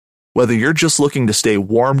Whether you're just looking to stay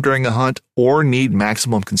warm during a hunt or need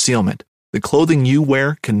maximum concealment, the clothing you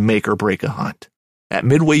wear can make or break a hunt. At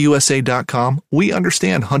MidwayUSA.com, we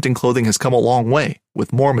understand hunting clothing has come a long way,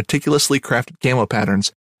 with more meticulously crafted camo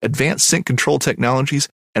patterns, advanced scent control technologies,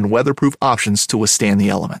 and weatherproof options to withstand the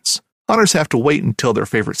elements. Hunters have to wait until their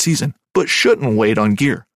favorite season, but shouldn't wait on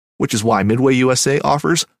gear, which is why Midway USA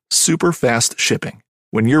offers super fast shipping.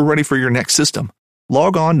 When you're ready for your next system,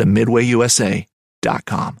 log on to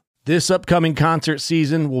MidwayUSA.com. This upcoming concert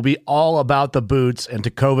season will be all about the boots, and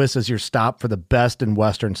Tecovas is your stop for the best in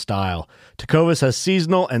Western style. Tecovas has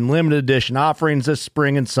seasonal and limited edition offerings this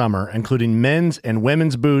spring and summer, including men's and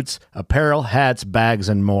women's boots, apparel, hats, bags,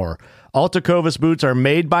 and more. All Tecovas boots are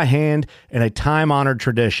made by hand in a time-honored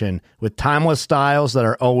tradition with timeless styles that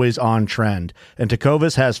are always on trend. And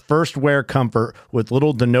Tecovas has first wear comfort with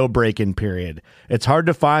little to no break-in period. It's hard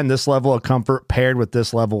to find this level of comfort paired with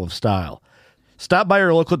this level of style. Stop by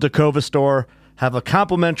your local Tecovas store, have a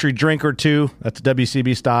complimentary drink or two, that's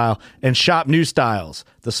WCB style, and shop new styles.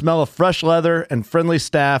 The smell of fresh leather and friendly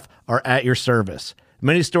staff are at your service.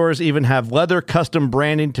 Many stores even have leather custom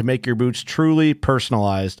branding to make your boots truly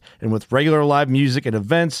personalized. And with regular live music and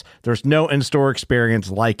events, there's no in-store experience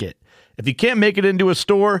like it. If you can't make it into a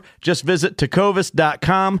store, just visit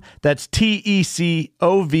Tecovas.com. That's TECOVAS.com.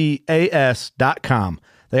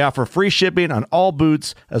 They offer free shipping on all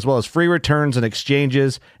boots, as well as free returns and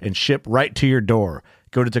exchanges, and ship right to your door.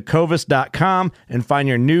 Go to Tecovas.com and find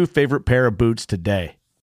your new favorite pair of boots today.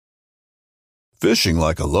 Fishing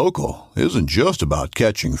like a local isn't just about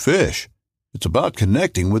catching fish. It's about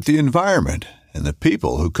connecting with the environment and the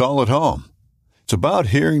people who call it home. It's about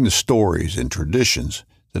hearing the stories and traditions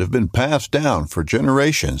that have been passed down for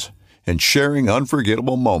generations and sharing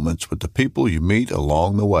unforgettable moments with the people you meet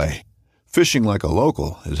along the way. Fishing like a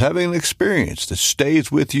local is having an experience that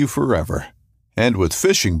stays with you forever. And with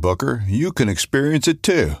Fishing Booker, you can experience it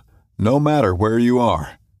too, no matter where you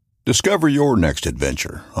are. Discover your next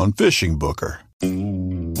adventure on Fishing Booker.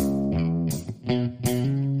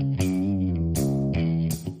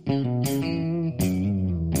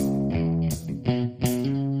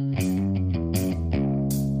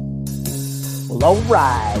 Well, all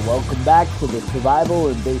right. Welcome back to the Survival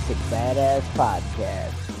and Basic Badass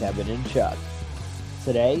Podcast. Kevin and Chuck.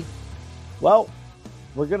 Today, well,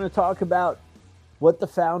 we're going to talk about what the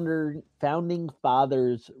founding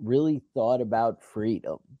fathers really thought about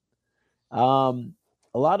freedom. A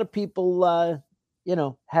lot of people,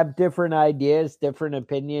 have different ideas, different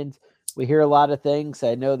opinions. We hear a lot of things.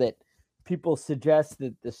 I know that people suggest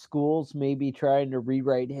that the schools may be trying to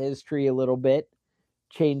rewrite history a little bit,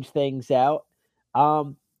 change things out.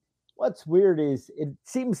 What's weird is it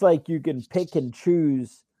seems like you can pick and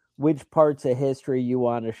choose which parts of history you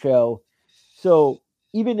want to show. So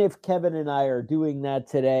even if Kevin and I are doing that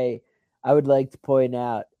today, I would like to point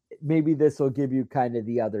out, maybe this will give you kind of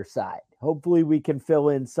the other side. Hopefully we can fill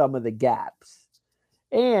in some of the gaps.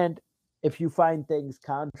 And if you find things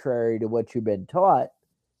contrary to what you've been taught,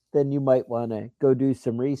 then you might want to go do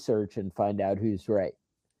some research and find out who's right.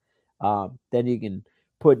 Then you can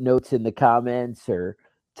put notes in the comments or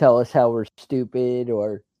tell us how we're stupid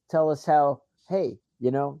or tell us how, hey,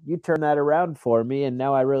 you turn that around for me, and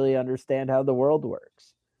now I really understand how the world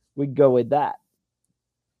works. We can go with that.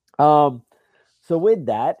 So with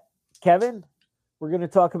that, Kevin, we're going to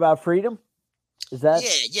talk about freedom. Is that?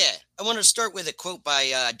 Yeah. I want to start with a quote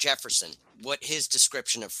by Jefferson, what his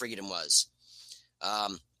description of freedom was.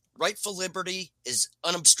 Rightful liberty is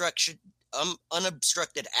unobstructed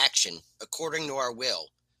action according to our will,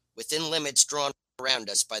 within limits drawn around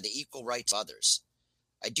us by the equal rights of others.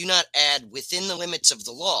 I do not add within the limits of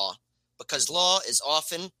the law, because law is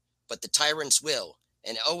often but the tyrant's will,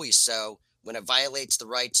 and always so when it violates the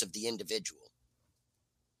rights of the individual.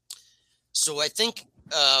 So I think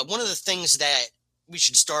one of the things that we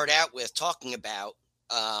should start out with talking about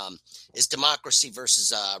is democracy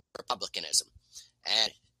versus republicanism.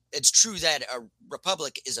 And it's true that a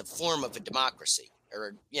republic is a form of a democracy,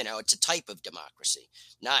 or, it's a type of democracy.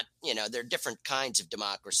 Not, there are different kinds of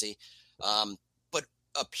democracy. But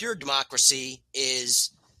a pure democracy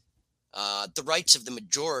is the rights of the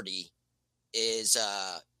majority is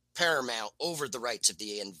paramount over the rights of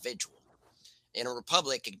the individual. In a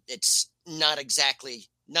republic, it's not exactly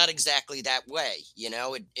that way.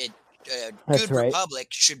 A good right. republic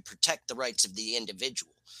should protect the rights of the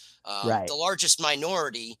individual. Right. The largest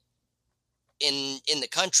minority in the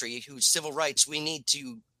country whose civil rights we need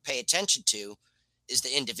to pay attention to is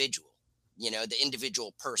the individual, the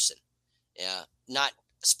individual person, not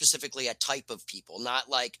specifically a type of people, not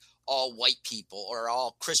like all white people or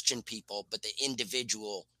all Christian people, but the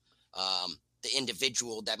individual the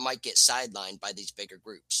individual that might get sidelined by these bigger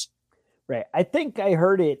groups. Right. I think I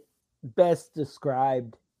heard it best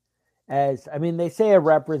described as, I mean, they say a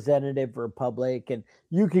representative republic, and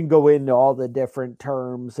you can go into all the different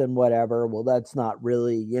terms and whatever. Well, that's not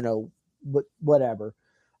really, whatever.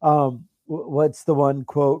 What's the one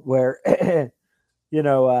quote where,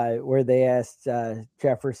 where they asked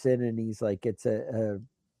Jefferson, and he's like, it's a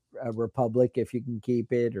republic if you can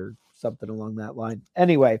keep it, or something along that line.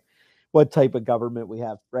 Anyway, what type of government we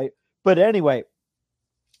have, right? But anyway,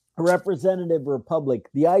 a representative republic,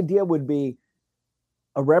 the idea would be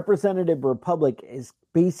a representative republic is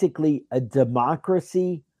basically a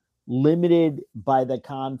democracy limited by the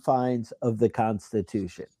confines of the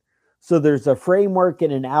Constitution. So there's a framework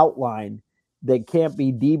and an outline that can't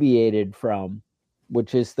be deviated from,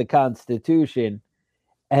 which is the Constitution.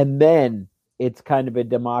 And then it's kind of a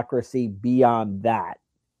democracy beyond that,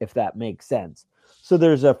 if that makes sense. So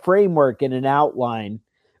there's a framework and an outline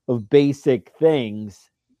of basic things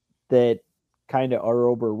that kind of are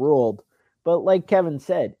overruled. But like Kevin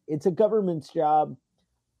said, it's a government's job,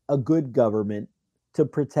 a good government, to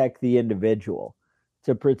protect the individual,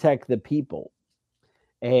 to protect the people.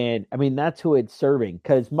 And I mean, that's who it's serving.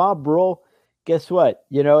 Because mob rule, guess what?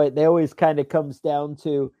 It always kind of comes down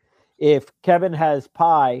to, if Kevin has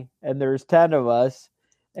pie and there's 10 of us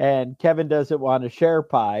and Kevin doesn't want to share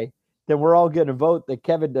pie, then we're all going to vote that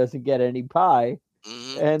Kevin doesn't get any pie,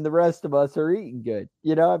 and the rest of us are eating good.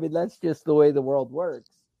 I mean, that's just the way the world works.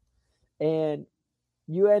 And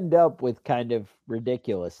you end up with kind of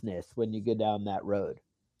ridiculousness when you go down that road.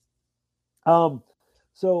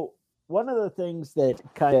 So one of the things that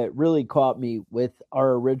kind of really caught me with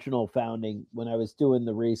our original founding when I was doing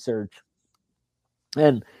the research,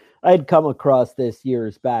 and I had come across this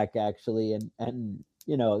years back, actually, and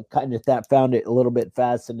kind of found it a little bit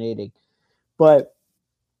fascinating. But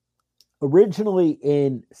originally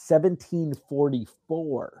in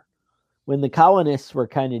 1744, when the colonists were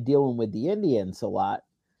kind of dealing with the Indians a lot,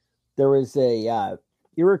 there was a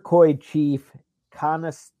Iroquois chief,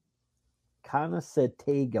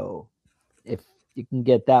 Conasatego, if you can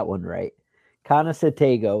get that one right.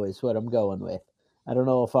 Conasatego is what I'm going with. I don't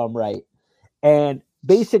know if I'm right. And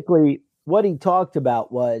basically what he talked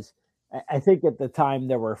about was, I think at the time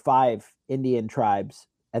there were 5 Indian tribes,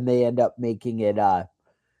 and they end up making it,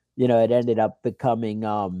 it ended up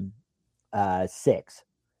becoming 6.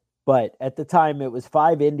 But at the time, it was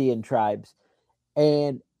 5 Indian tribes,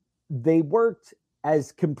 and they worked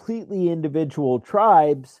as completely individual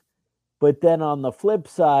tribes, but then on the flip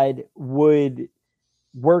side would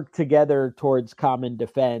work together towards common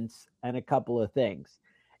defense and a couple of things.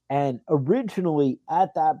 And originally,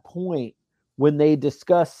 at that point, when they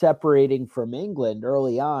discussed separating from England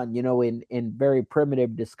early on, in very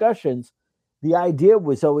primitive discussions, the idea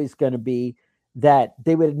was always going to be that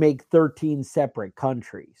they would make 13 separate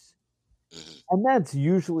countries. And that's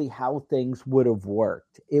usually how things would have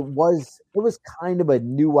worked. It was kind of a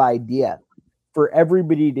new idea for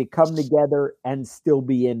everybody to come together and still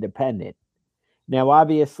be independent. Now,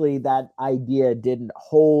 obviously, that idea didn't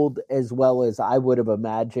hold as well as I would have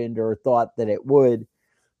imagined or thought that it would,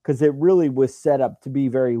 because it really was set up to be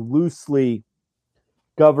very loosely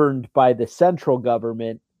governed by the central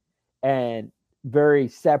government and very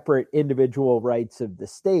separate individual rights of the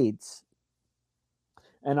states.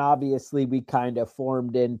 And obviously, we kind of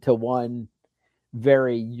formed into one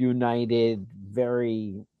very united,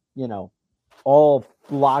 very, all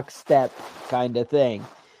lockstep kind of thing.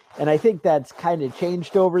 And I think that's kind of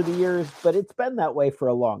changed over the years, but it's been that way for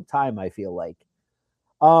a long time, I feel like.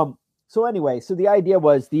 So anyway, so the idea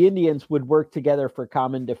was the Indians would work together for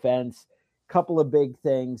common defense. Couple of big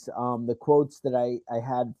things. The quotes that I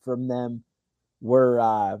had from them were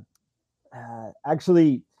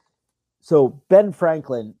actually, so Ben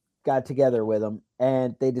Franklin got together with them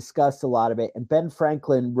and they discussed a lot of it. And Ben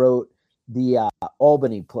Franklin wrote the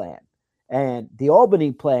Albany Plan. And the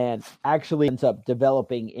Albany Plan actually ends up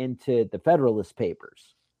developing into the Federalist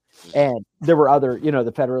Papers. And there were other,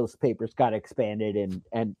 the Federalist Papers got expanded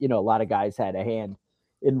and a lot of guys had a hand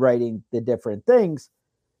in writing the different things.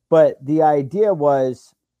 But the idea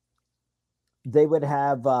was they would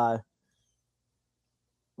have, an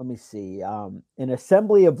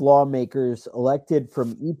assembly of lawmakers elected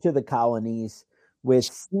from each of the colonies with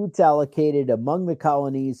seats allocated among the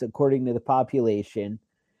colonies according to the population.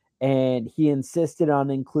 And he insisted on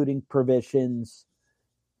including provisions,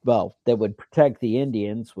 that would protect the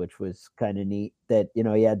Indians, which was kind of neat that,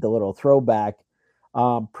 he had the little throwback,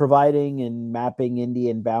 providing and mapping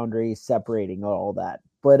Indian boundaries, separating all that.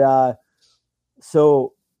 But,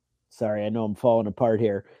 sorry, I know I'm falling apart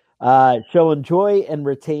here. Shall enjoy and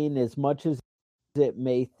retain as much as it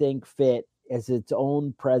may think fit as its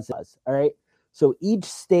own president. All right. So each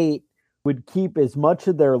state would keep as much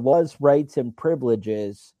of their laws, rights, and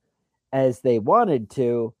privileges as they wanted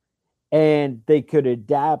to, and they could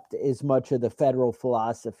adapt as much of the federal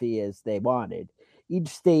philosophy as they wanted. Each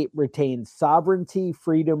state retains sovereignty,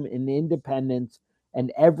 freedom, and independence,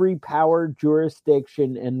 and every power,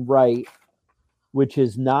 jurisdiction, and right which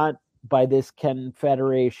is not by this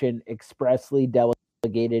confederation expressly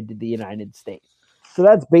delegated to the United States. So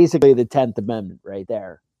that's basically the 10th Amendment right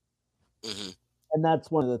there. Mm-hmm. And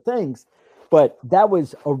that's one of the things. But that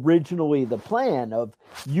was originally the plan of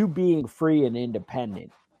you being free and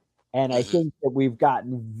independent. And I think that we've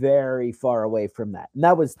gotten very far away from that. And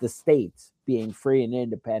that was the states being free and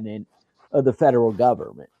independent of the federal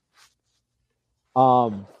government.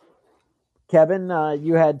 Kevin,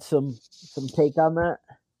 you had some take on that?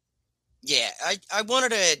 Yeah, I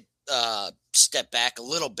wanted to step back a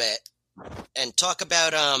little bit and talk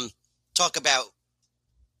about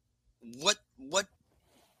what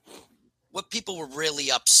people were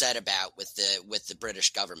really upset about with the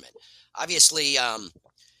British government. Obviously,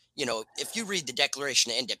 if you read the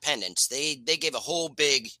Declaration of Independence, they gave a whole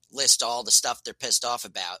big list of all the stuff they're pissed off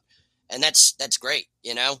about, and that's great.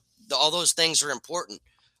 All those things are important.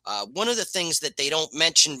 One of the things that they don't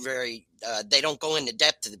mention they don't go into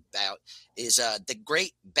depth about is the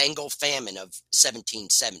Great Bengal Famine of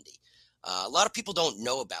 1770. A lot of people don't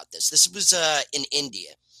know about this. This was in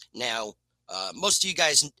India. Now, most of you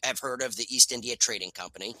guys have heard of the East India Trading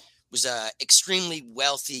Company. It was an extremely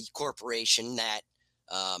wealthy corporation that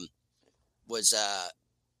was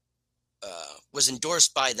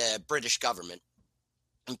endorsed by the British government.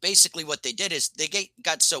 And basically what they did is they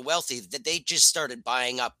got so wealthy that they just started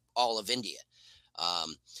buying up all of India.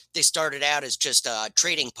 They started out as just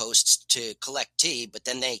trading posts to collect tea, but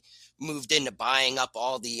then they moved into buying up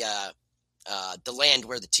all the land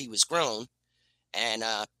where the tea was grown, and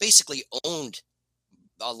basically owned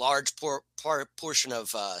a large portion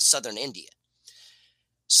of southern India.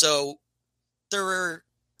 So a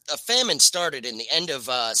famine started in the end of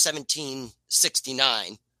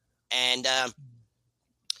 1769, and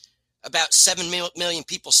about 7 million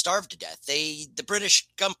people starved to death. The British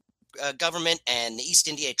government and the East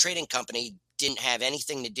India Trading Company didn't have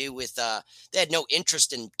anything to do with, they had no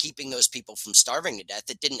interest in keeping those people from starving to death.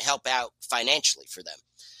 It didn't help out financially for them.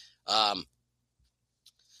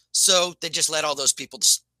 So they just let all those people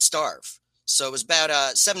starve. So it was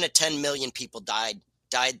about 7 to 10 million people died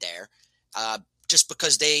there, just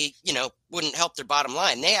because they, wouldn't help their bottom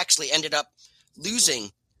line. They actually ended up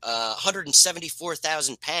losing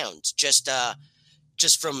 174,000 pounds just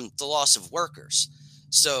from the loss of workers.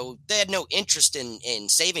 So they had no interest in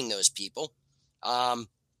saving those people. And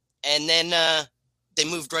then they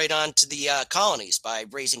moved right on to the colonies by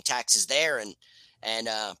raising taxes there and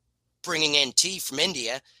bringing in tea from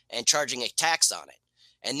India and charging a tax on it.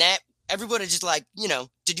 And that everybody just like,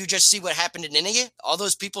 did you just see what happened in India? All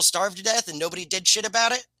those people starved to death and nobody did shit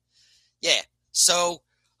about it? Yeah. So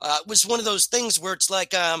it was one of those things where it's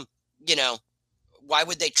like, why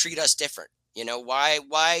would they treat us different? Why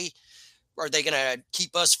are they going to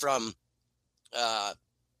keep us from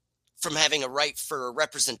having a right for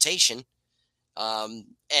representation? And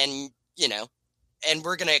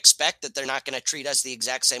we're going to expect that they're not going to treat us the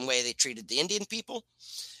exact same way they treated the Indian people.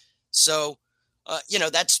 So,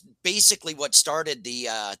 that's basically what started the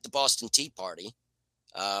Boston Tea Party.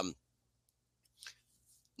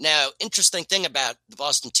 Now, interesting thing about the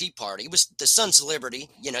Boston Tea Party was the Sons of Liberty.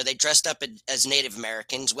 They dressed up as Native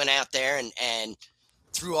Americans, went out there and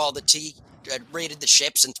threw all the tea, raided the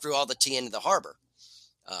ships and threw all the tea into the harbor.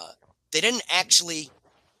 They didn't actually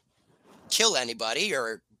kill anybody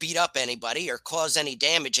or beat up anybody or cause any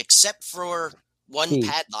damage except for one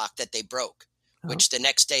padlock that they broke, which the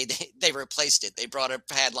next day they replaced it. They brought a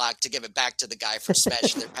padlock to give it back to the guy for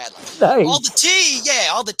smashing their padlock. Nice. All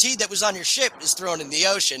the tea that was on your ship is thrown in the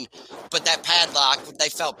ocean, but that padlock, they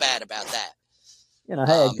felt bad about that.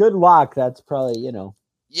 Hey, a good lock, that's probably,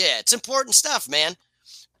 Yeah, it's important stuff, man.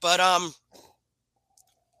 But,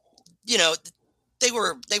 they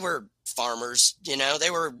were farmers, they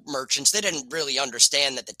were merchants. They didn't really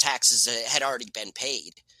understand that the taxes had already been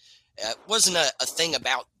paid. It wasn't a thing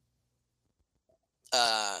about,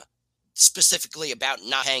 specifically about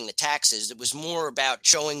not paying the taxes. It was more about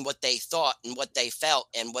showing what they thought and what they felt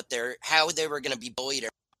and how they were going to be bullied or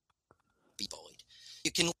be bullied.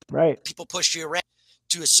 You can people push you around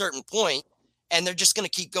to a certain point, and they're just going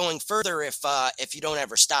to keep going further if you don't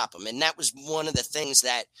ever stop them. And that was one of the things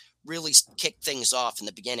that really kicked things off in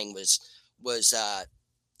the beginning was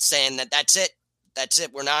saying that that's it.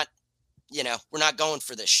 We're not going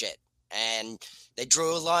for this shit. and they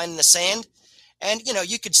drew a line in the sand. And,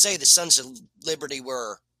 you could say the Sons of Liberty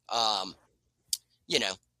were,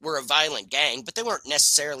 were a violent gang, but they weren't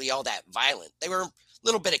necessarily all that violent. They were a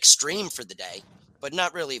little bit extreme for the day, but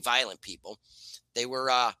not really violent people. They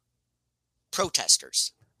were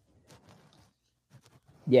protesters.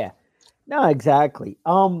 Yeah, no, exactly.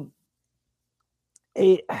 I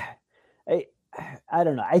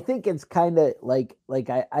don't know. I think it's kind of like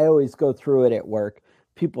I always go through it at work.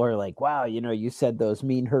 People are like, wow, you said those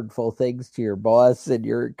mean, hurtful things to your boss and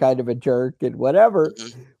you're kind of a jerk and whatever.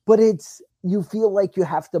 Mm-hmm. But you feel like you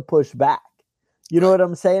have to push back. You know what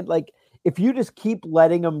I'm saying? Like, if you just keep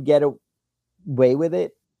letting them get away with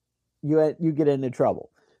it, you get into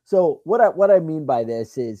trouble. So what I mean by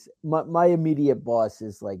this is my immediate boss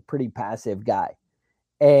is like pretty passive guy.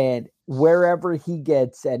 And wherever he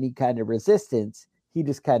gets any kind of resistance, he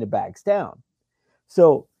just kind of backs down.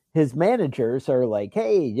 So his managers are like,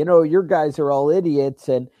 hey, your guys are all idiots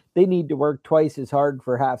and they need to work twice as hard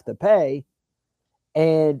for half the pay.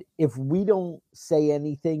 And if we don't say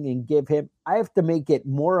anything and give him, I have to make it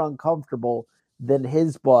more uncomfortable than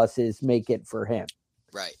his bosses make it for him.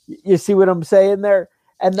 Right. You see what I'm saying there?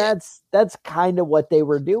 And that's kind of what they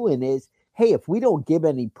were doing is, hey, if we don't give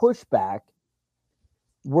any pushback,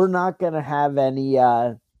 we're not going to have any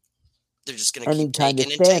they're just going to keep kind of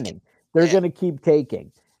taking standing. They're going to keep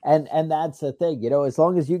taking. And that's the thing, as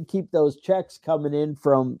long as you keep those checks coming in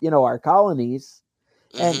from, our colonies.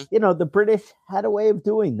 And, the British had a way of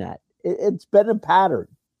doing that. It's been a pattern,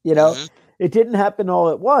 It didn't happen all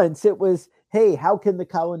at once. It was, hey, how can the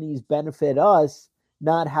colonies benefit us?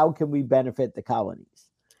 Not how can we benefit the colonies?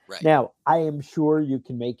 Right. Now, I am sure you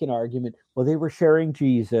can make an argument. Well, they were sharing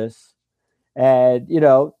Jesus. And,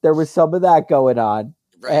 there was some of that going on.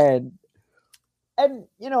 Right. And I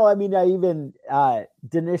even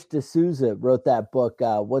Dinesh D'Souza wrote that book,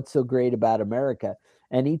 What's So Great About America?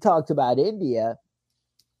 And he talked about India,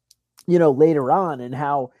 later on, and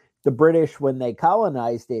how the British, when they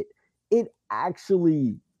colonized it, it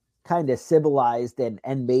actually kind of civilized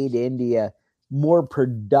and made India more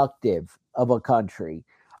productive of a country.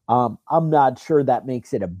 I'm not sure that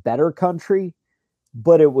makes it a better country,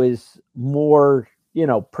 but it was more,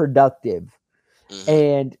 productive.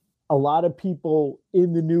 And a lot of people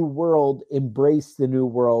in the New World embraced the New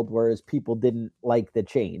World, whereas people didn't like the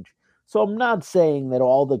change. So I'm not saying that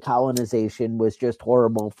all the colonization was just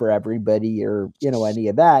horrible for everybody or, any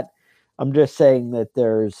of that. I'm just saying that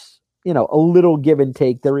there's, a little give and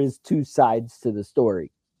take. There is two sides to the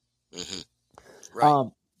story.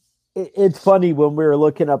 Right. It's funny, when we were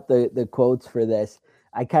looking up the quotes for this,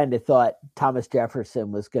 I kind of thought Thomas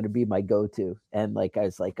Jefferson was going to be my go-to. And I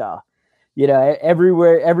was like, oh,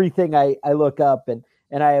 everything I look up and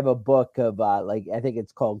I have a book of I think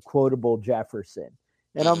it's called Quotable Jefferson.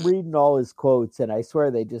 And I'm reading all his quotes, and I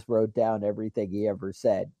swear they just wrote down everything he ever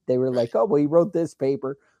said. They were like, oh, well, he wrote this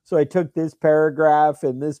paper, so I took this paragraph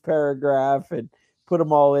and put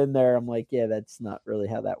them all in there. I'm like, yeah, that's not really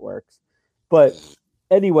how that works. But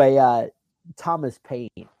anyway, Thomas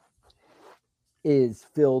Paine is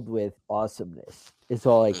filled with awesomeness, is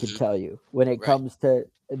all I can tell you when it comes to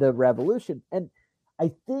the revolution. And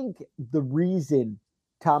I think the reason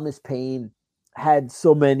Thomas Paine had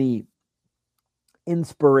so many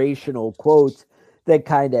inspirational quotes that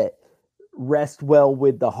kind of rest well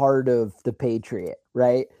with the heart of the patriot,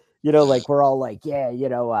 right? We're all like, yeah,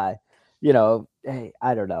 hey,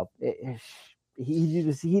 I don't know.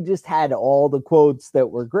 He just had all the quotes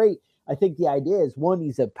that were great. I think the idea is, one,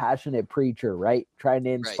 he's a passionate preacher, right? Trying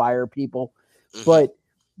to inspire people. But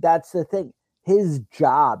that's the thing. His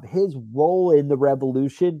job, his role in the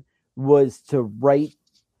revolution was to write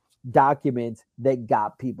documents that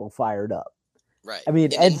got people fired up. Right.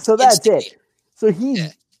 And so that's it. So he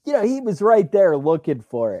was right there looking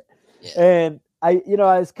for it. Yeah. And I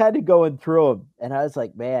was kind of going through him, and I was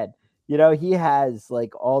like, man, he has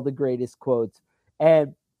like all the greatest quotes.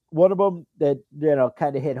 And one of them that,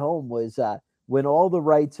 kind of hit home was, when all the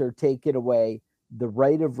rights are taken away, the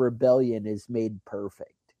right of rebellion is made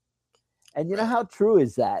perfect. And how true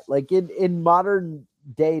is that? Like in modern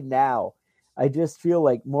day now, I just feel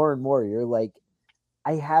like more and more you're like,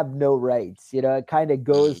 I have no rights. It kind of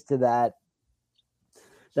goes to that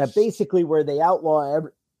basically where they outlaw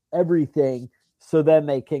everything, so then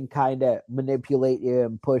they can kind of manipulate you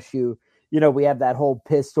and push you. We have that whole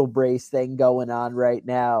pistol brace thing going on right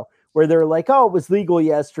now, where they're like, oh, it was legal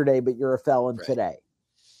yesterday, but you're a felon today.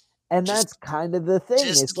 And that's kind of the thing.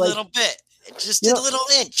 Just it's a little bit. Just a little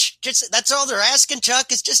inch. That's all they're asking,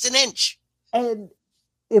 Chuck, is just an inch. And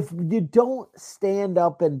if you don't stand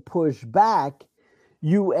up and push back,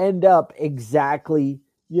 you end up exactly,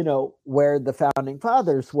 where the founding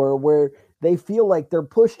fathers were, where they feel like they're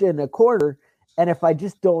pushed in a corner. And if I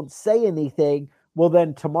just don't say anything, well,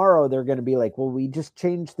 then tomorrow they're going to be like, well, we just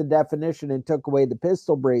changed the definition and took away the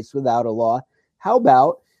pistol brace without a law. How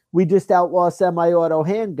about we just outlaw semi-auto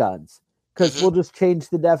handguns? Because we'll just change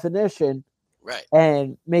the definition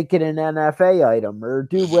and make it an NFA item or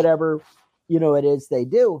do whatever, it is they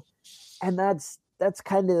do. And that's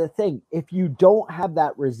kind of the thing. If you don't have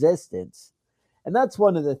that resistance, and that's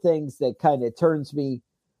one of the things that kind of turns me,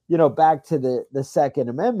 back to the Second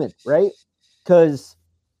Amendment, right? Because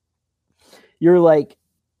you're like,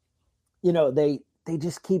 they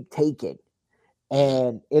just keep taking.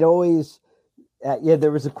 And it always,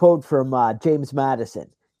 there was a quote from James Madison.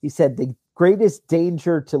 He said, the greatest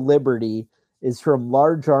danger to liberty is from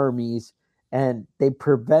large armies, and they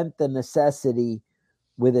prevent the necessity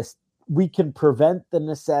we can prevent the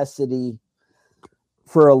necessity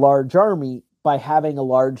for a large army by having a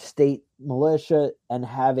large state militia and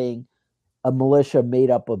having a militia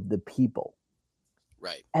made up of the people.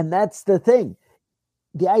 Right. And that's the thing.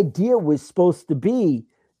 The idea was supposed to be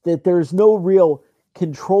that there's no real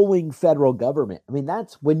controlling federal government. I mean,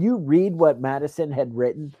 that's when you read what Madison had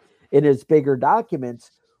written in his bigger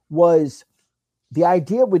documents, was the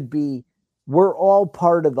idea would be we're all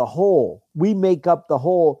part of the whole. We make up the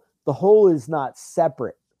whole. The whole is not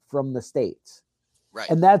separate from the states. Right.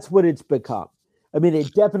 And that's what it's become. I mean,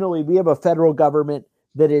 we have a federal government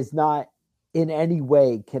that is not in any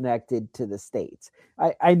way connected to the states.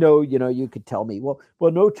 I know, you could tell me, well,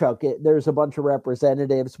 no, Chuck, there's a bunch of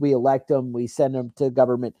representatives. We elect them. We send them to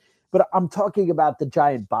government. But I'm talking about the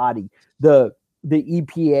giant body, the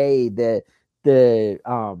EPA, the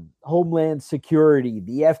Homeland Security,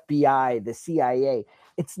 the FBI, the CIA.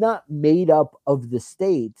 It's not made up of the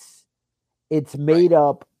states. It's made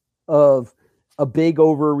up of a big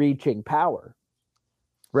overreaching power,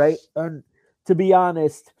 right? And to be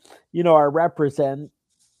honest, our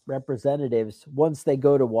representatives, once they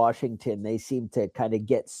go to Washington, they seem to kind of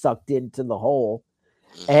get sucked into the whole.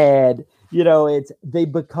 And, they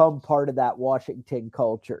become part of that Washington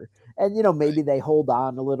culture. And, maybe they hold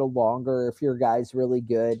on a little longer if your guy's really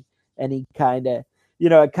good. And he kind of,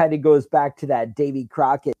 it kind of goes back to that Davy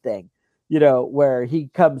Crockett thing, where he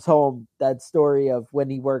comes home, that story of when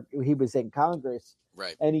he was in Congress.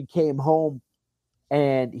 Right. And he came home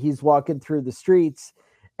and he's walking through the streets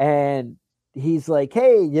and he's like,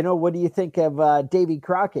 hey, what do you think of Davy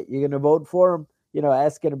Crockett? You going to vote for him?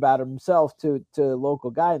 Asking about himself to a local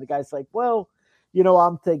guy. And the guy's like, well,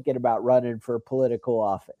 I'm thinking about running for political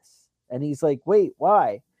office. And he's like, wait,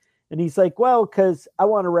 why? And he's like, well, because I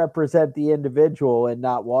want to represent the individual and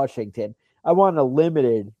not Washington. I want a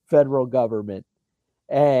limited federal government.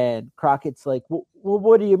 And Crockett's like, well,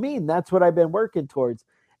 what do you mean? That's what I've been working towards.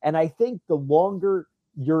 And I think the longer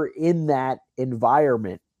you're in that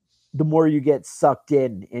environment, the more you get sucked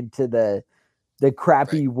into the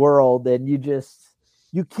crappy world, and you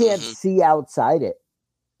can't see outside it.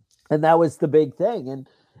 And that was the big thing.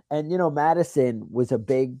 And Madison was a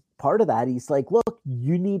big part of that. He's like, look,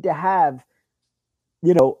 you need to have,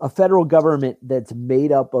 a federal government that's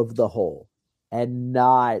made up of the whole and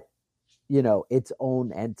not, its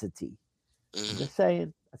own entity. I'm just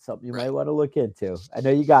saying, that's something you might want to look into. I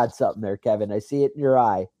know you got something there, Kevin. I see it in your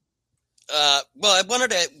eye. Well, I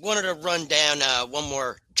wanted to run down one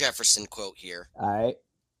more Jefferson quote here. All right.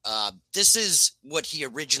 This is what he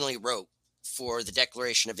originally wrote for the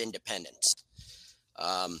Declaration of Independence.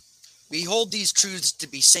 We hold these truths to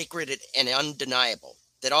be sacred and undeniable,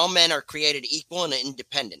 that all men are created equal and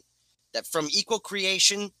independent, that from equal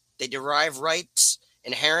creation they derive rights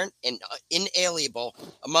inherent and inalienable,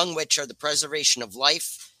 among which are the preservation of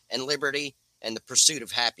life and liberty and the pursuit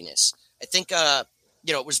of happiness. I think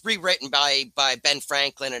it was rewritten by Ben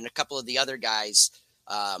Franklin and a couple of the other guys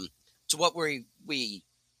to what we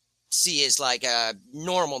see as like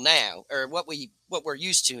normal now, or what we're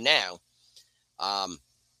used to now.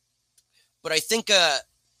 But I think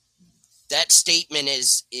that statement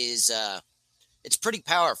is it's pretty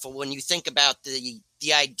powerful when you think about the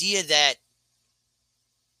idea that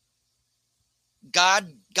God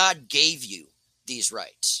gave you these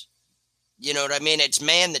rights. You know what I mean? It's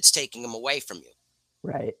man that's taking them away from you.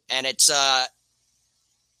 Right. And it's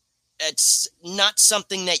not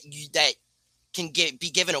something that can be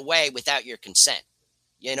given away without your consent.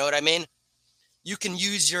 You know what I mean? You can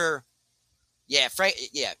use your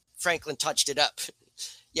Franklin touched it up.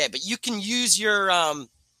 Yeah, but you can use your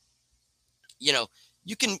you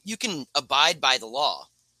can abide by the law,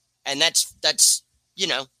 and that's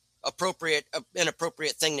an appropriate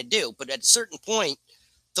thing to do. But at a certain point,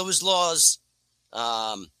 those laws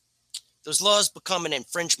those laws become an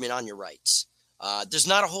infringement on your rights. There's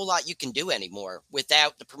not a whole lot you can do anymore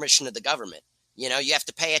without the permission of the government. You know, you have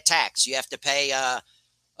to pay a tax. You have to pay.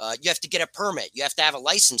 You have to get a permit. You have to have a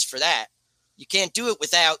license for that. You can't do it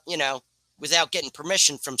without getting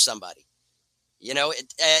permission from somebody. You know,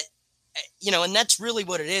 and that's really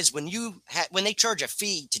what it is. When when they charge a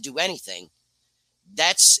fee to do anything,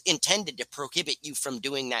 that's intended to prohibit you from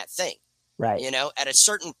doing that thing. Right. You know, at a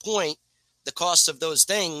certain point, the cost of those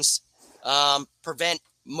things prevent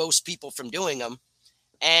most people from doing them,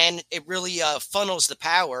 and it really funnels the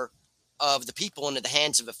power of the people into the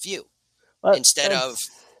hands of a few instead of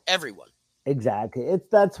everyone. Exactly.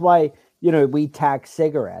 That's why, we tax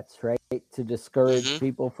cigarettes, right? To discourage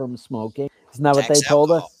people from smoking. Isn't that what they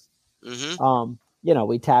told us? Mm-hmm.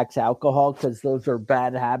 We tax alcohol because those are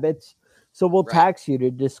bad habits. So we'll tax you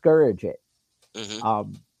to discourage it.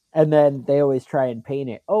 Mm-hmm. And then they always try and paint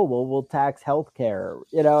it. Oh, well, we'll tax healthcare,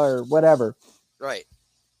 or whatever. Right.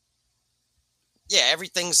 Yeah,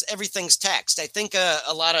 everything's taxed. I think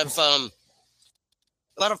a lot of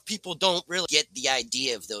people don't really get the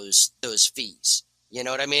idea of those fees. You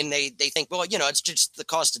know what I mean? They think, well, it's just the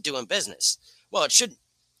cost of doing business. Well, it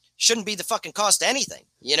shouldn't be the fucking cost of anything.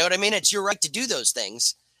 You know what I mean? It's your right to do those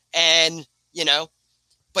things, and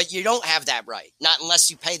but you don't have that right, not unless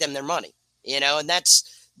you pay them their money. And that's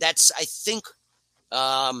I think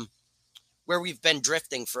where we've been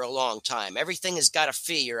drifting for a long time. Everything has got a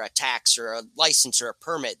fee or a tax or a license or a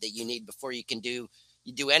permit that you need before you can do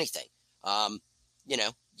anything.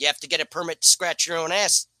 You have to get a permit to scratch your own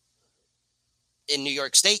ass in New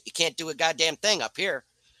York State. You can't do a goddamn thing up here.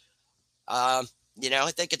 I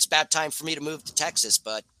think it's about time for me to move to Texas,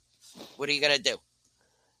 but what are you going to do?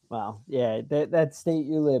 Well, yeah, that state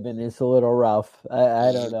you live in is a little rough.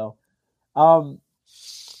 I don't know.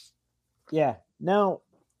 Yeah. Now,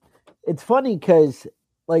 it's funny because,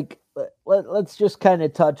 let's just kind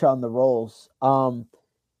of touch on the roles.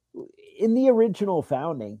 In the original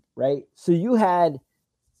founding, right? So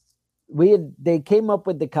they came up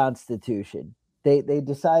with the Constitution. They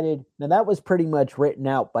decided, now that was pretty much written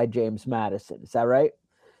out by James Madison. Is that right?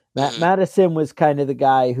 Madison was kind of the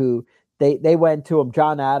guy who they went to him,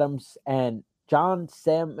 John Adams and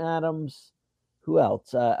Sam Adams. Who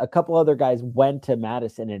else? A couple other guys went to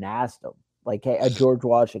Madison and asked him, hey, George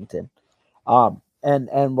Washington.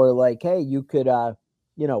 And we're like, hey, you could,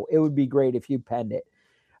 it would be great if you penned it.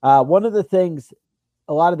 One of the things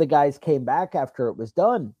a lot of the guys came back after it was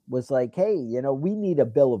done was like, hey, we need a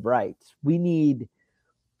Bill of Rights. We need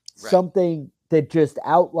something that just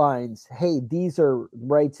outlines, hey, these are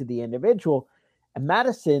rights of the individual. And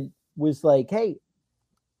Madison was like, hey,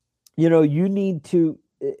 you need to,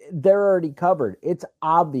 they're already covered. It's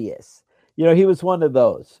obvious. He was one of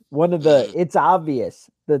it's obvious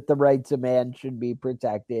that the rights of man should be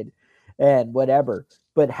protected and whatever.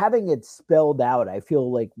 But having it spelled out, I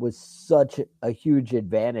feel like was such a huge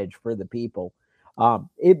advantage for the people.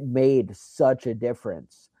 It made such a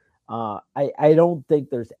difference. I don't think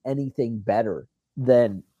there's anything better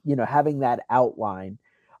than, having that outline.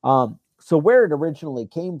 So where it originally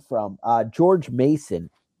came from, George Mason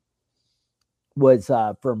was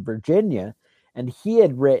from Virginia, and he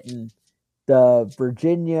had written the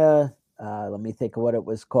Virginia, let me think of what it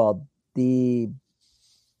was called, the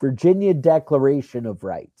Virginia Declaration of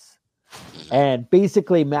Rights. And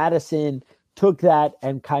basically Madison took that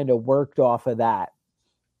and kind of worked off of that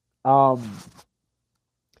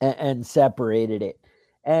and separated it.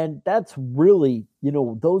 And that's really,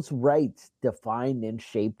 those rights defined and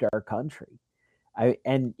shaped our country.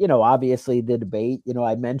 Obviously the debate,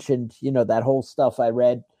 I mentioned, that whole stuff I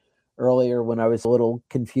read earlier when I was a little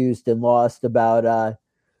confused and lost about,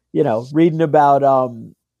 reading about,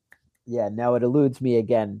 now it eludes me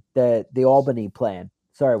again, the Albany plan,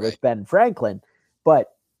 with Ben Franklin.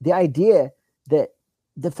 But the idea that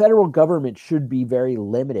the federal government should be very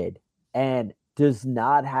limited and does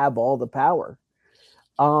not have all the power.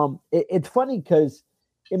 It's funny because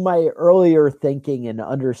in my earlier thinking and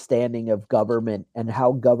understanding of government and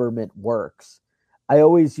how government works, I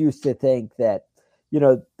always used to think that,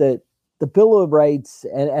 the Bill of Rights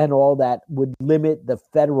and all that would limit the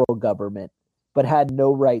federal government, but had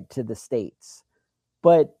no right to the states.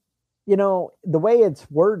 But, the way it's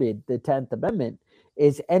worded, the 10th Amendment,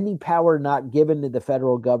 is any power not given to the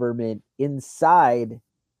federal government inside,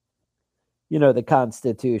 the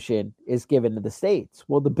Constitution is given to the states.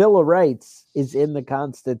 Well, the Bill of Rights is in the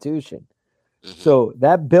Constitution. So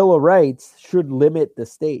that Bill of Rights should limit the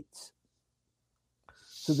states.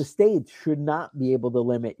 So the states should not be able to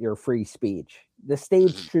limit your free speech. The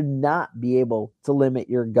states should not be able to limit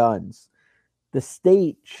your guns. The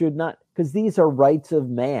state should not, because these are rights of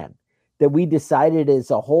man. that we decided as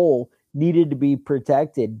a whole needed to be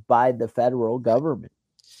protected by the federal government.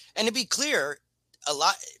 And to be clear, a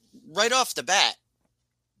lot right off the bat,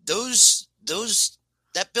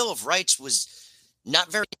 that Bill of Rights was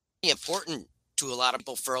not very important to a lot of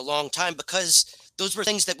people for a long time, because those were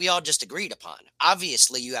things that we all just agreed upon.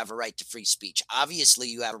 Obviously, you have a right to free speech. Obviously,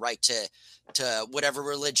 you have a right to whatever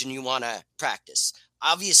religion you want to practice.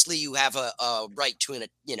 Obviously, you have a right to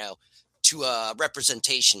a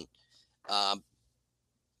representation.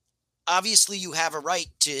 Obviously, you have a right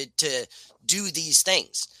to do these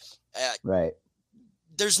things. Right.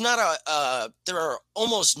 There are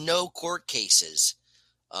almost no court cases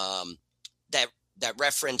that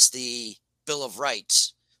reference the Bill of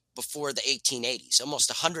Rights before the 1880s. Almost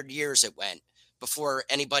 100 years it went before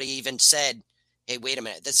anybody even said, hey, wait a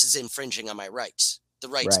minute, this is infringing on my rights. The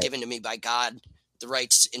rights given to me by God, the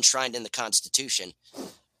rights enshrined in the Constitution.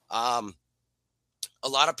 A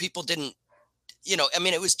lot of people didn't,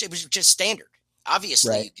 it was just standard.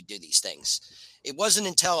 Obviously, you could do these things. It wasn't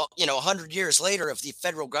until, 100 years later of the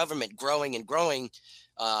federal government growing and growing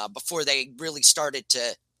before they really started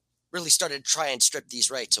to try and strip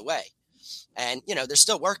these rights away. And, they're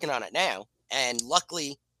still working on it now. And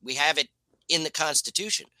luckily, we have it in the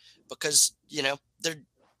Constitution because, they're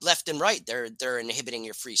left and right. They're inhibiting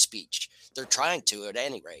your free speech. They're trying to at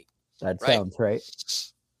any rate. That sounds right.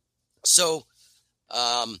 So,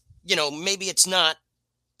 maybe it's not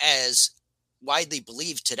as widely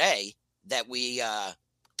believed today that we have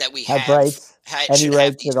rights, any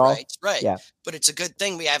rights at all. Rights, right? Yeah. But it's a good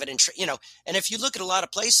thing we have it in, And if you look at a lot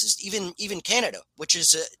of places, even Canada, which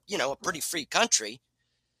is a pretty free country,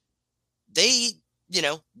 they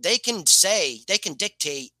can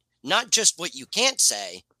dictate not just what you can't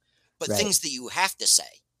say, but things that you have to say.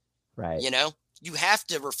 Right. You have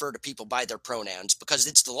to refer to people by their pronouns because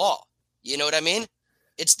it's the law. You know what I mean?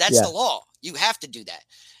 That's the law. You have to do that.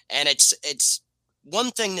 And it's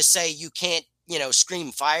one thing to say you can't,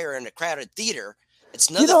 scream fire in a crowded theater. It's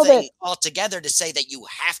another thing altogether to say that you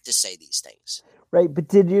have to say these things. Right. But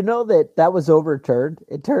did you know that was overturned?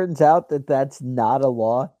 It turns out that that's not a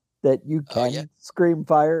law, that you can scream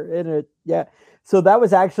fire in it. Yeah. So that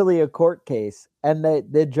was actually a court case. And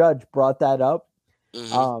the judge brought that up.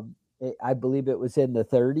 Mm-hmm. I believe it was in the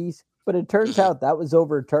 30s. But it turns out that was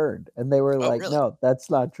overturned. And they were really? No, that's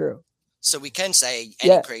not true. So we can say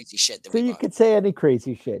any crazy shit that we want. So you could say any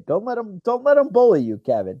crazy shit. Don't let them bully you,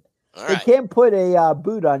 Kevin. All they right. can't put a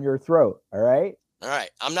boot on your throat. All right. All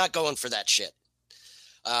right. I'm not going for that shit.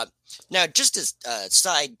 Now, just as a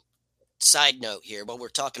side note here, while we're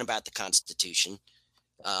talking about the Constitution,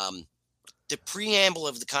 the preamble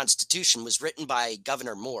of the Constitution was written by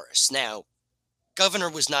Gouverneur Morris. Now, Governor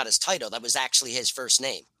was not his title. That was actually his first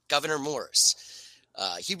name, Gouverneur Morris.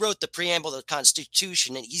 He wrote the preamble of the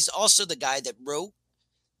Constitution, and he's also the guy that wrote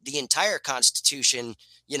the entire Constitution,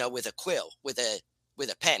 with a quill, with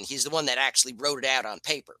a pen. He's the one that actually wrote it out on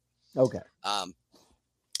paper. Okay.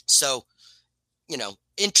 So,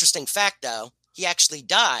 interesting fact, though, he actually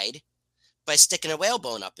died by sticking a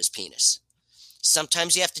whalebone up his penis.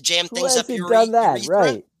 Sometimes you have to jam things up your urethra.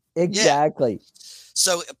 Right. Exactly. Yeah.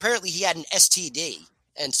 So apparently he had an STD,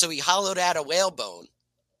 and so he hollowed out a whalebone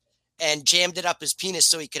and jammed it up his penis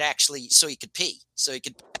so he could pee, so he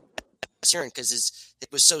could urine because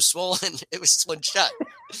it was so swollen, it was swollen shut.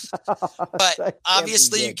 But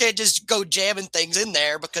obviously you can't just go jamming things in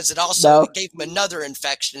there because it also gave him another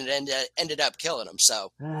infection and ended up killing him.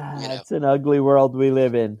 So it's an ugly world we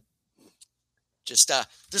live in. Just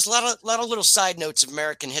there's a lot of little side notes of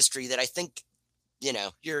American history that I think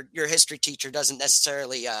your history teacher doesn't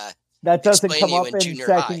necessarily that doesn't come up in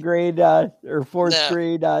second grade or fourth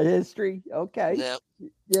grade history. Okay.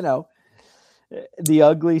 No. The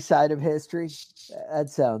ugly side of history. That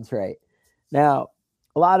sounds right. Now,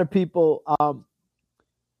 a lot of people, a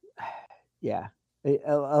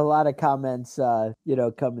lot of comments,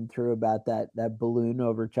 coming through about that balloon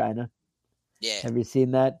over China. Yeah. Have you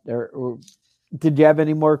seen that? Or did you have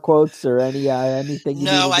any more quotes or anything?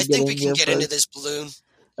 No, I think we can get into this balloon.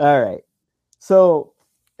 All right. So,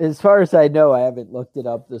 as far as I know, I haven't looked it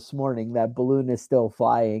up this morning. That balloon is still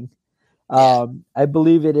flying. Yeah. I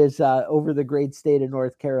believe it is over the great state of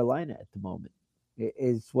North Carolina at the moment.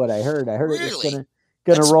 Is what I heard. I heard really? It was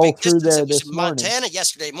going to roll through there this morning. Montana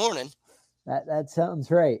yesterday morning. That sounds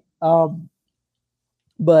right.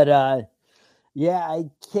 But I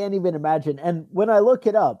can't even imagine. And when I look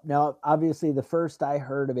it up now, obviously the first I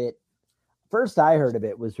heard of it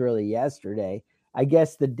was really yesterday. I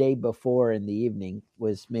guess the day before in the evening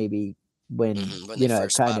was maybe when they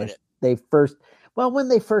first spotted it. Well, when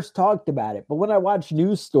they first talked about it, but when I watch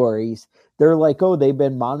news stories, they're like, oh, they've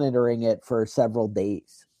been monitoring it for several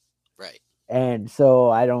days. Right. And so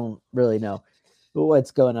I don't really know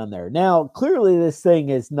what's going on there. Now, clearly this thing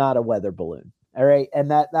is not a weather balloon. All right.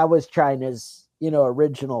 And that was China's,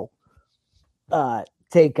 original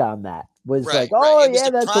take on that. Was Right, like, oh, right. It was yeah,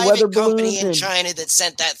 the that's a weather private balloon. company in China that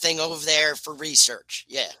sent that thing over there for research.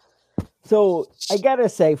 Yeah. So I got to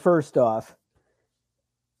say, first off,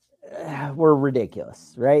 we're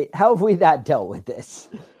ridiculous, right? How have we not dealt with this?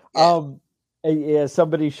 Yeah.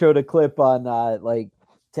 Somebody showed a clip on like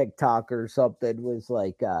TikTok or something, was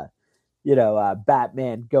like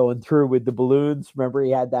Batman going through with the balloons. Remember,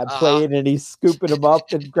 he had that plane and he's scooping them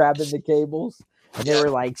up and grabbing the cables. And they were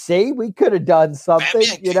like, see, we could have done something,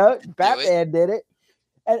 Batman did it.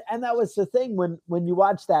 And that was the thing when you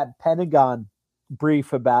watch that Pentagon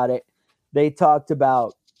brief about it, they talked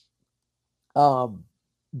about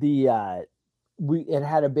it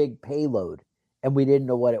had a big payload and we didn't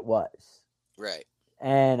know what it was. Right.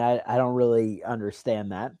 And I don't really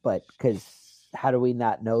understand that, but because how do we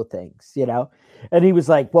not know things, And he was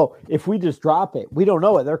like, well, if we just drop it, we don't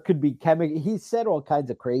know it. There could be chemical. He said all kinds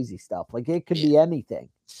of crazy stuff. Like it could be anything.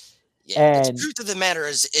 Yeah. And the truth of the matter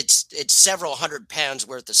is it's several 100 pounds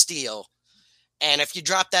worth of steel. And if you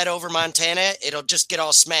drop that over Montana, it'll just get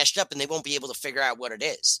all smashed up and they won't be able to figure out what it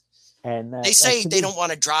is. And they say they don't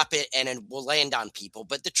want to drop it and it will land on people.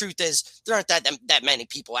 But the truth is there aren't that many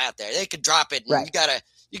people out there. They could drop it and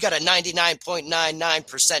you got a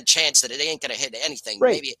 99.99% chance that it ain't going to hit anything.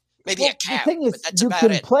 Right. Maybe a cow. The thing is, that's you about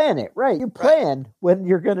can it. plan it, right? You plan when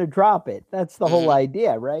you're going to drop it. That's the whole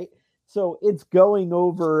idea, right? So it's going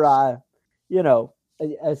over,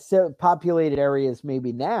 populated areas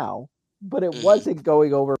maybe now, but it wasn't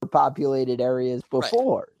going over populated areas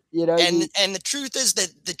before. Right. And the truth is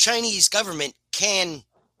that the Chinese government can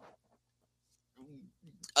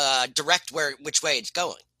direct which way it's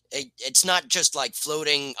going. It's not just like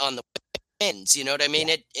floating on the winds, you know what I mean?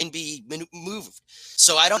 It can be moved.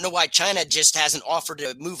 So I don't know why China just hasn't offered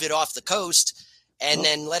to move it off the coast and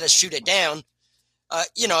then let us shoot it down.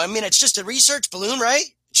 It's just a research balloon, right?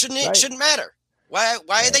 It shouldn't matter. Why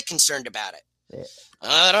are they concerned about it? Yeah.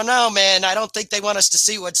 I don't know, man. I don't think they want us to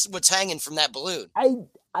see what's hanging from that balloon.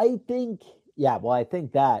 I think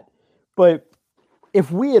that. But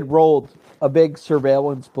if we had rolled a big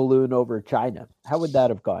surveillance balloon over China, how would that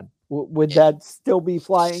have gone? Would that still be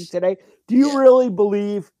flying today? Do you really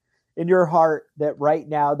believe in your heart that right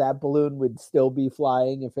now that balloon would still be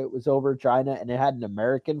flying if it was over China and it had an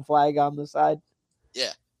American flag on the side?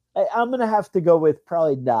 Yeah. I'm going to have to go with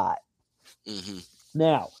probably not. Mm-hmm.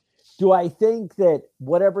 Now, do I think that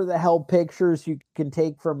whatever the hell pictures you can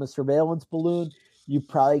take from a surveillance balloon, you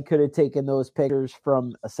probably could have taken those pictures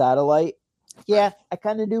from a satellite? Yeah, I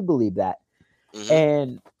kind of do believe that. Mm-hmm.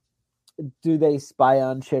 And do they spy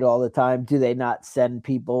on shit all the time? Do they not send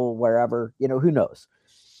people wherever? Who knows?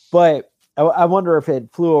 But I wonder if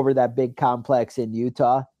it flew over that big complex in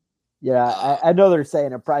Utah. Yeah, I know they're saying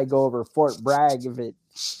it'll probably go over Fort Bragg if it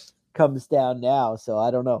comes down now. So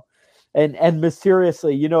I don't know. And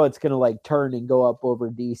mysteriously, it's going to like turn and go up over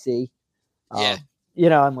DC. Yeah.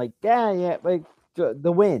 I'm like, like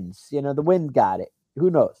the winds, the wind got it.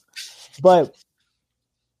 Who knows? But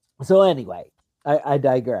so anyway, I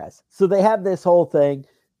digress. So they have this whole thing.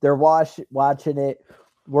 They're watching it.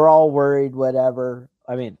 We're all worried, whatever.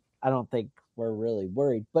 I mean, I don't think we're really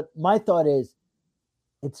worried. But my thought is,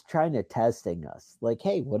 it's China testing us. Like,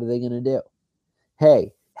 hey, what are they going to do?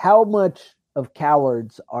 Hey, how much of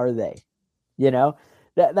cowards are they?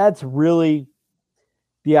 That's really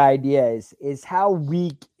the idea is how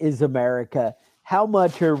weak is America? How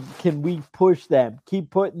much can we push them? Keep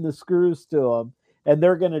putting the screws to them, and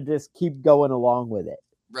they're going to just keep going along with it.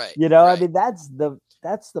 Right. Right. I mean, that's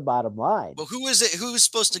the bottom line. Well, who is it? Who's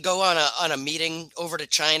supposed to go on a meeting over to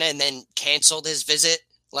China and then canceled his visit?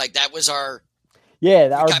 Like that was our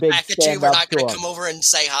big back at you. We're not going to come over and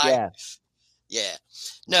say hi. Yeah.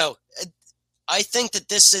 No, I think that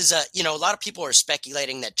this is a lot of people are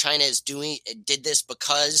speculating that China did this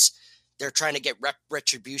because they're trying to get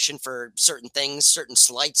retribution for certain things, certain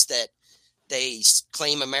slights that they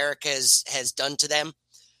claim America has done to them.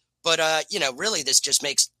 But, really this just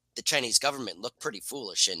makes the Chinese government look pretty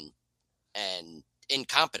foolish and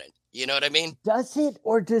incompetent. You know what I mean? Does it,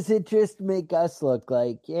 or does it just make us look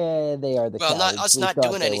like, they are the well, cowards. Us not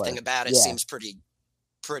doing anything about it seems pretty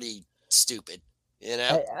stupid.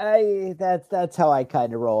 That's how I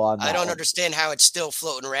kind of roll on that. I don't understand how it's still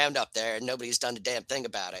floating around up there and nobody's done a damn thing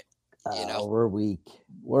about it. We're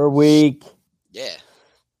weak. Yeah.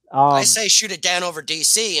 I say shoot it down over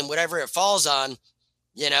DC and whatever it falls on,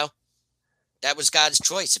 that was God's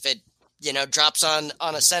choice. If it, drops on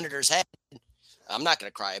a senator's head, I'm not going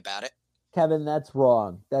to cry about it. Kevin, that's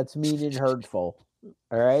wrong. That's mean and hurtful.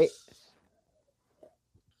 All right?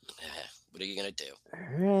 What are you going to do?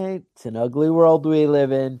 All right. It's an ugly world we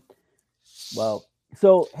live in. Well,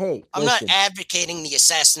 so, hey. I'm not advocating the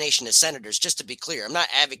assassination of senators, just to be clear. I'm not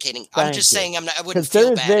advocating. I'm just saying I wouldn't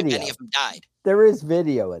feel bad if any of them died. There is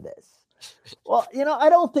video of this. Well, I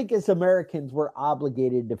don't think as Americans we're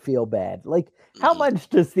obligated to feel bad. Like, how much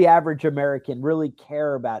does the average American really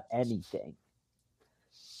care about anything?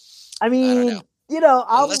 I mean,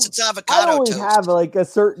 unless it's avocado I only toast. have like a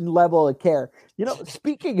certain level of care.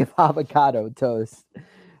 Speaking of avocado toast,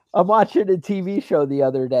 I'm watching a TV show the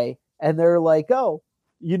other day, and they're like, "Oh,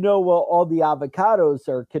 well, all the avocados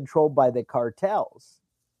are controlled by the cartels,"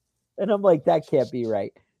 and I'm like, "That can't be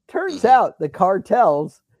right." Turns out the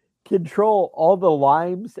cartels control all the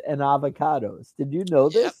limes and avocados. Did you know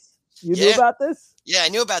this? You knew about this? Yeah, I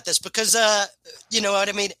knew about this because, you know what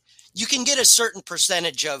I mean? You can get a certain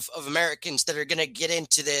percentage of Americans that are going to get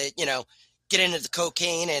into the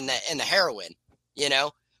cocaine and the heroin,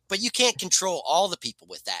 but you can't control all the people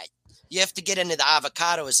with that. You have to get into the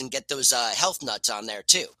avocados and get those health nuts on there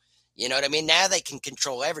too. You know what I mean? Now they can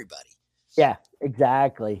control everybody. Yeah,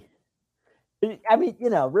 exactly. I mean,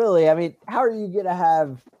 really, how are you going to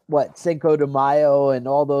have Cinco de Mayo and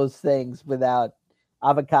all those things without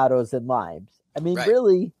avocados and limes?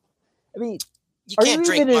 Really, you can't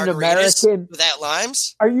drink margaritas without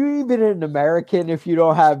limes. Are you even an American if you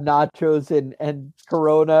don't have nachos and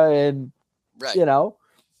Corona and,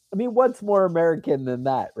 what's more American than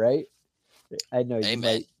that, right? I know you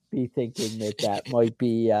might be thinking that might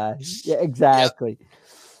be, yeah, exactly.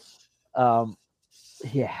 Yep.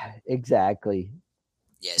 Yeah, exactly.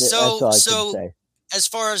 Yeah. So as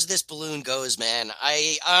far as this balloon goes, man,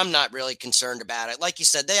 I'm not really concerned about it. Like you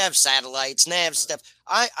said, they have satellites and they have stuff.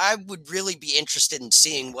 I would really be interested in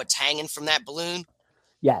seeing what's hanging from that balloon.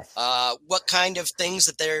 Yes. What kind of things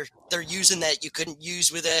that they're using that you couldn't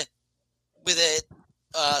use with a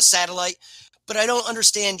satellite. But I don't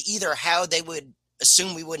understand either how they would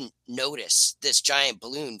assume we wouldn't notice this giant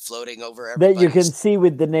balloon floating over everybody. That you can see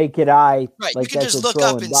with the naked eye. Right. You can just look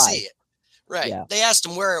up and see it. Right. Yeah. They asked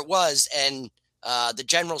him where it was, and the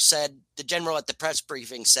general at the press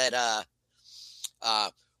briefing said,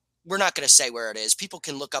 we're not going to say where it is. People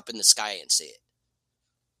can look up in the sky and see it.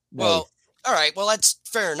 Nice. Well, all right. Well, that's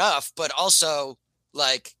fair enough. But also,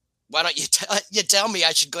 like, why don't you tell me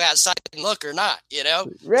I should go outside and look or not?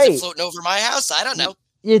 Right. Is it floating over my house? I don't know.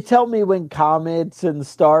 You tell me when comets and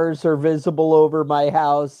stars are visible over my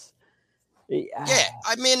house. Yeah,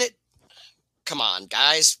 come on,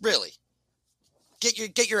 guys, really.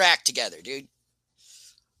 Get your act together, dude.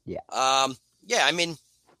 Yeah. Yeah,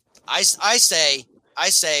 I say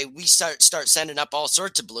we start sending up all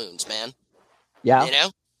sorts of balloons, man. Yeah.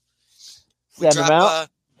 Send them out.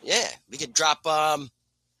 Yeah, we could drop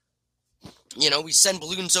we send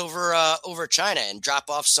balloons over China and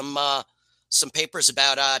drop off some papers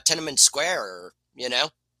about Tiananmen Square, or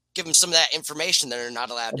give them some of that information that they're not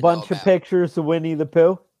allowed to know about. A bunch of pictures of Winnie the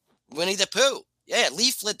Pooh. Winnie the Pooh. Yeah,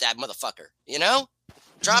 leaflet that motherfucker.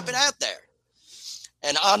 Drop it out there.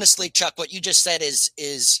 And honestly, Chuck, what you just said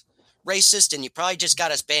is racist, and you probably just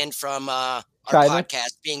got us banned from our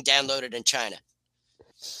podcast being downloaded in China.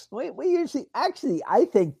 We usually, I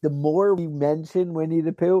think the more we mention Winnie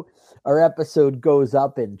the Pooh, our episode goes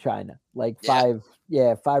up in China. Like 5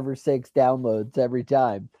 or 6 downloads every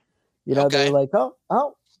time. They're like, oh,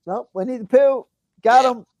 Winnie the Pooh, got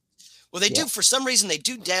him. Well, they do, for some reason, they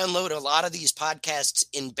do download a lot of these podcasts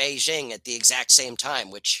in Beijing at the exact same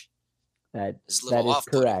time, which is a little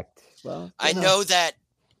off-putting. Correct. Well, I know that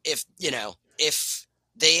if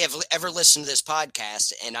they have ever listened to this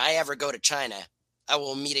podcast and I ever go to China, I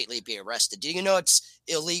will immediately be arrested. Do you know it's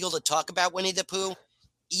illegal to talk about Winnie the Pooh,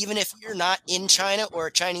 even if you're not in China or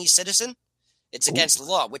a Chinese citizen? It's against the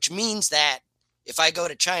law, which means that if I go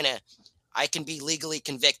to China, I can be legally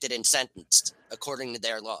convicted and sentenced according to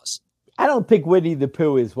their laws. I don't think Winnie the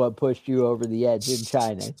Pooh is what pushed you over the edge in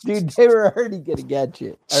China. Dude, they were already going to get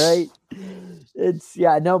you. All right.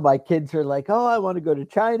 I know my kids are like, oh, I want to go to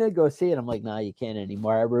China, go see it. I'm like, nah, you can't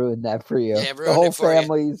anymore. I ruined that for you. Yeah, the whole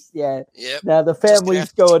family's, Yep. Now the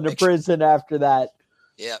family's going to prison after that.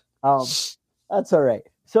 Yeah. That's all right.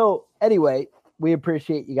 So anyway, we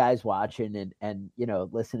appreciate you guys watching and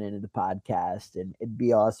listening to the podcast. And it'd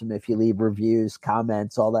be awesome if you leave reviews,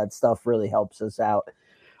 comments, all that stuff really helps us out.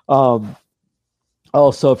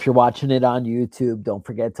 Also, if you're watching it on YouTube, don't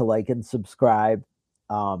forget to like and subscribe.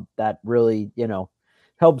 That really,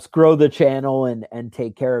 helps grow the channel and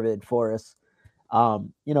take care of it for us.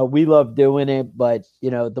 We love doing it, but,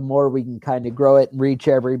 the more we can kind of grow it and reach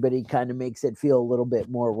everybody kind of makes it feel a little bit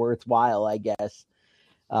more worthwhile, I guess.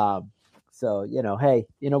 So, hey,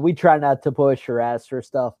 we try not to push or ask for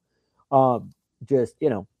stuff. Just,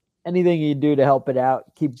 anything you do to help it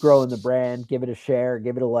out, keep growing the brand, give it a share,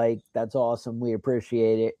 give it a like. That's awesome. We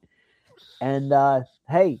appreciate it. And,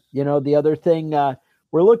 hey, the other thing,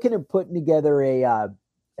 we're looking at putting together a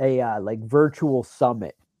like virtual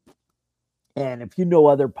summit. And if you know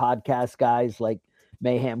other podcast guys like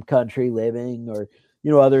Mayhem Country Living or,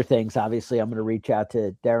 other things, obviously I'm going to reach out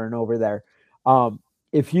to Darren over there.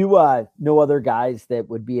 If you know other guys that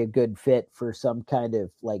would be a good fit for some kind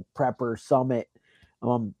of like prepper summit,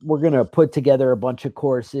 we're going to put together a bunch of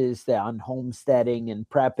courses on homesteading and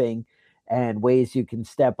prepping and ways you can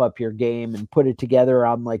step up your game and put it together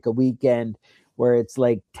on like a weekend where it's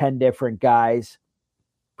like 10 different guys.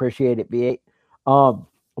 Appreciate it, B8.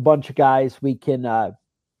 A bunch of guys we can,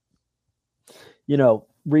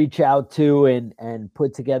 reach out to and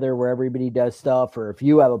put together where everybody does stuff. Or if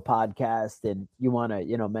you have a podcast and you want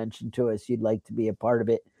to, mention to us, you'd like to be a part of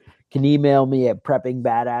it, can email me at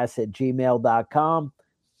preppingbadass@gmail.com.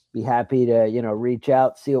 Be happy to, reach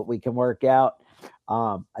out, see what we can work out.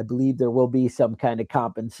 I believe there will be some kind of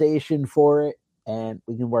compensation for it and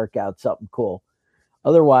we can work out something cool.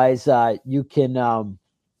 Otherwise, you can,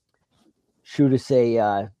 shoot us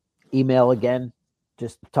a email again.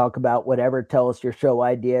 Just talk about whatever. Tell us your show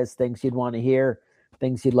ideas, things you'd want to hear,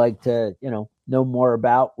 things you'd like to, know more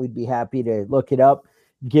about. We'd be happy to look it up,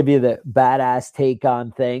 give you the badass take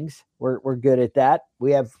on things. We're good at that.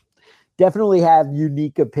 We definitely have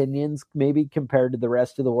unique opinions, maybe compared to the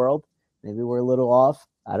rest of the world. Maybe we're a little off.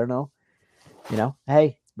 I don't know.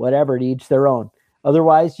 Hey, whatever, to each their own.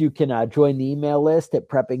 Otherwise, you can join the email list at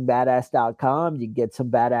preppingbadass.com. You can get some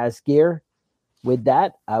badass gear. With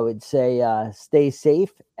that, I would say stay safe,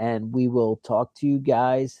 and we will talk to you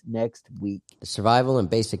guys next week. The Survival and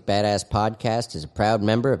Basic Badass podcast is a proud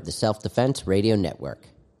member of the Self-Defense Radio Network.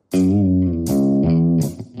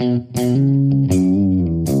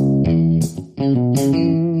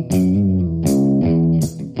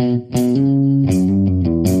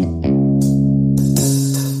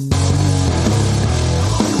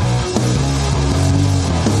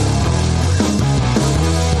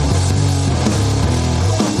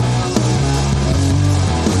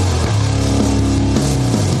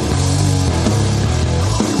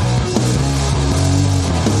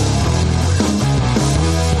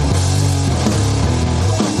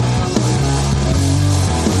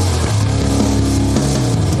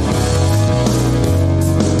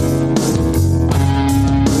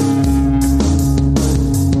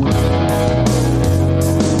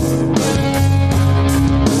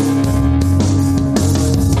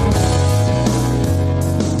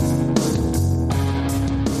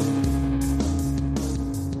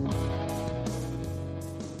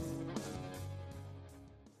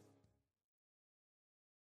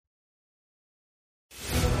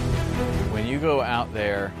 Go out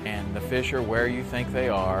there and the fish are where you think they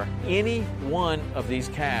are, any one of these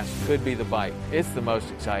casts could be the bite. It's the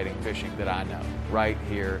most exciting fishing that I know, right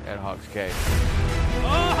here at Hawks Cave.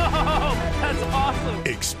 Oh, that's awesome!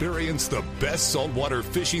 Experience the best saltwater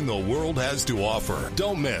fishing the world has to offer.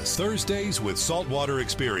 Don't miss Thursdays with Saltwater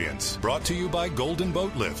Experience, brought to you by Golden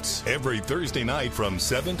Boat Lifts, every Thursday night from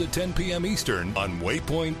 7 to 10 p.m. Eastern on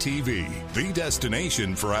Waypoint TV, the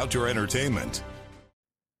destination for outdoor entertainment.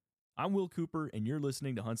 I'm Will Cooper, and you're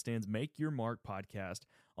listening to HuntStand's Make Your Mark podcast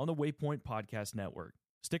on the Waypoint Podcast Network.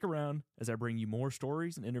 Stick around as I bring you more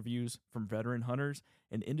stories and interviews from veteran hunters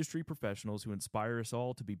and industry professionals who inspire us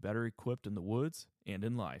all to be better equipped in the woods and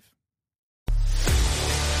in life.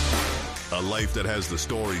 A life that has the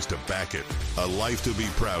stories to back it. A life to be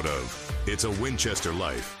proud of. It's a Winchester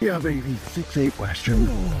life. Yeah, baby. 6'8" Western.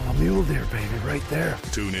 Oh, mule deer, baby, right there.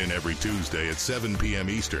 Tune in every Tuesday at 7 p.m.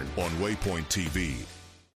 Eastern on Waypoint TV.